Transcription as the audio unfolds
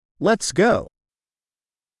Let's go.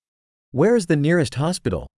 Where is the nearest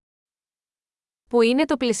hospital? Πού είναι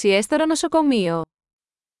το πλησιέστερο νοσοκομείο?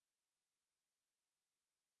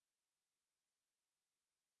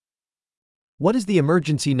 What is the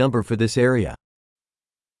emergency number for this area?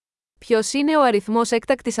 Ποιος είναι ο αριθμός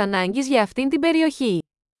έκτακτης ανάγκης για αυτήν την περιοχή?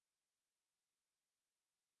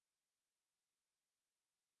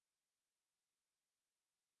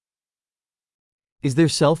 Is there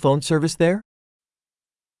cell phone service there?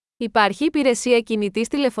 Υπάρχει υπηρεσία κινητής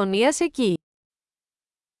τηλεφωνίας εκεί.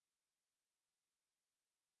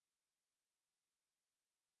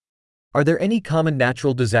 Are there any common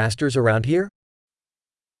natural disasters around here?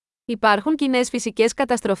 Υπάρχουν κοινές φυσικές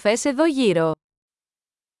καταστροφές εδώ γύρω.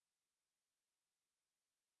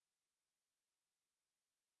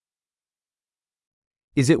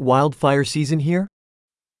 Is it wildfire season here?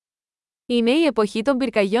 Είναι η εποχή των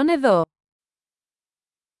πυρκαγιών εδώ.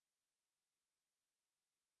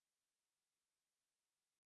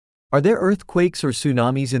 Are there earthquakes or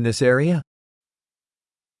tsunamis in this area?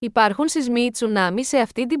 Υπάρχουν σεισμοί ή τσουνάμι σε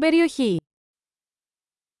αυτή την περιοχή.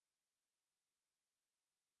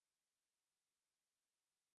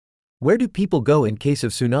 Where do people go in case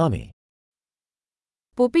of tsunami?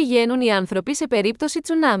 Πού πηγαίνουν οι άνθρωποι σε περίπτωση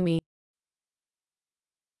τσουνάμι?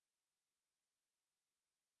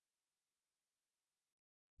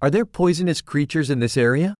 Are there poisonous creatures in this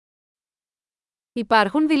area?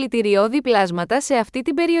 Υπάρχουν δηλητηριώδη πλάσματα σε αυτή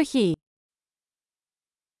την περιοχή.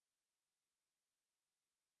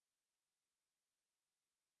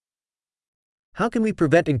 How can we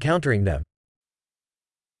prevent encountering them?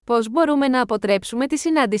 Πώς μπορούμε να αποτρέψουμε τη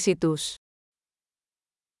συνάντησή τους?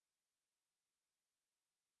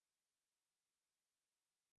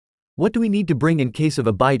 What do we need to bring in case of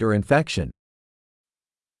a bite or infection?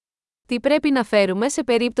 Τι πρέπει να φέρουμε σε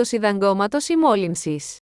περίπτωση δαγκώματος ή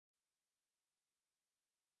μόλυνσης?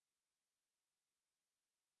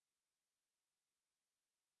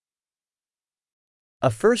 A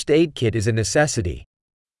first aid kit is a necessity.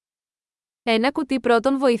 Ένα κουτί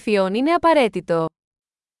πρώτων βοηθειών είναι απαραίτητο.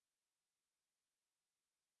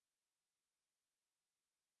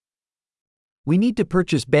 We need to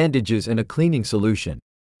purchase bandages and a cleaning solution.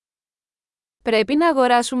 Πρέπει να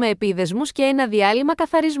αγοράσουμε επίδεσμους και ένα διάλειμμα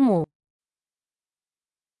καθαρισμού.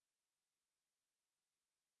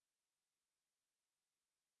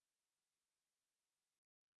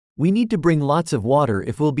 We need to bring lots of water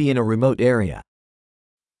if we'll be in a remote area.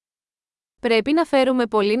 Πρέπει να φέρουμε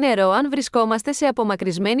πολύ νερό αν βρισκόμαστε σε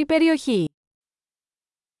απομακρυσμένη περιοχή.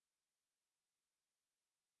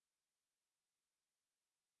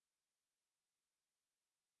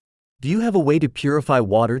 Do you have a way to purify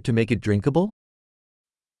water to make it drinkable?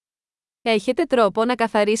 Έχετε τρόπο να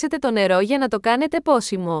καθαρίσετε το νερό για να το κάνετε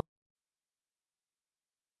πόσιμο?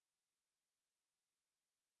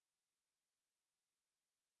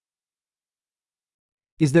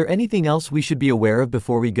 Is there anything else we should be aware of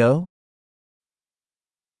before we go?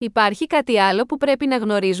 Υπάρχει κάτι άλλο που πρέπει να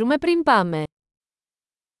γνωρίζουμε πριν πάμε?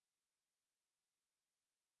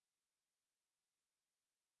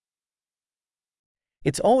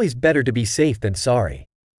 It's always better to be safe than sorry.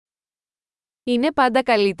 Είναι πάντα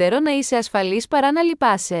καλύτερο να είσαι ασφαλής παρά να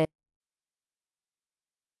λυπάσαι.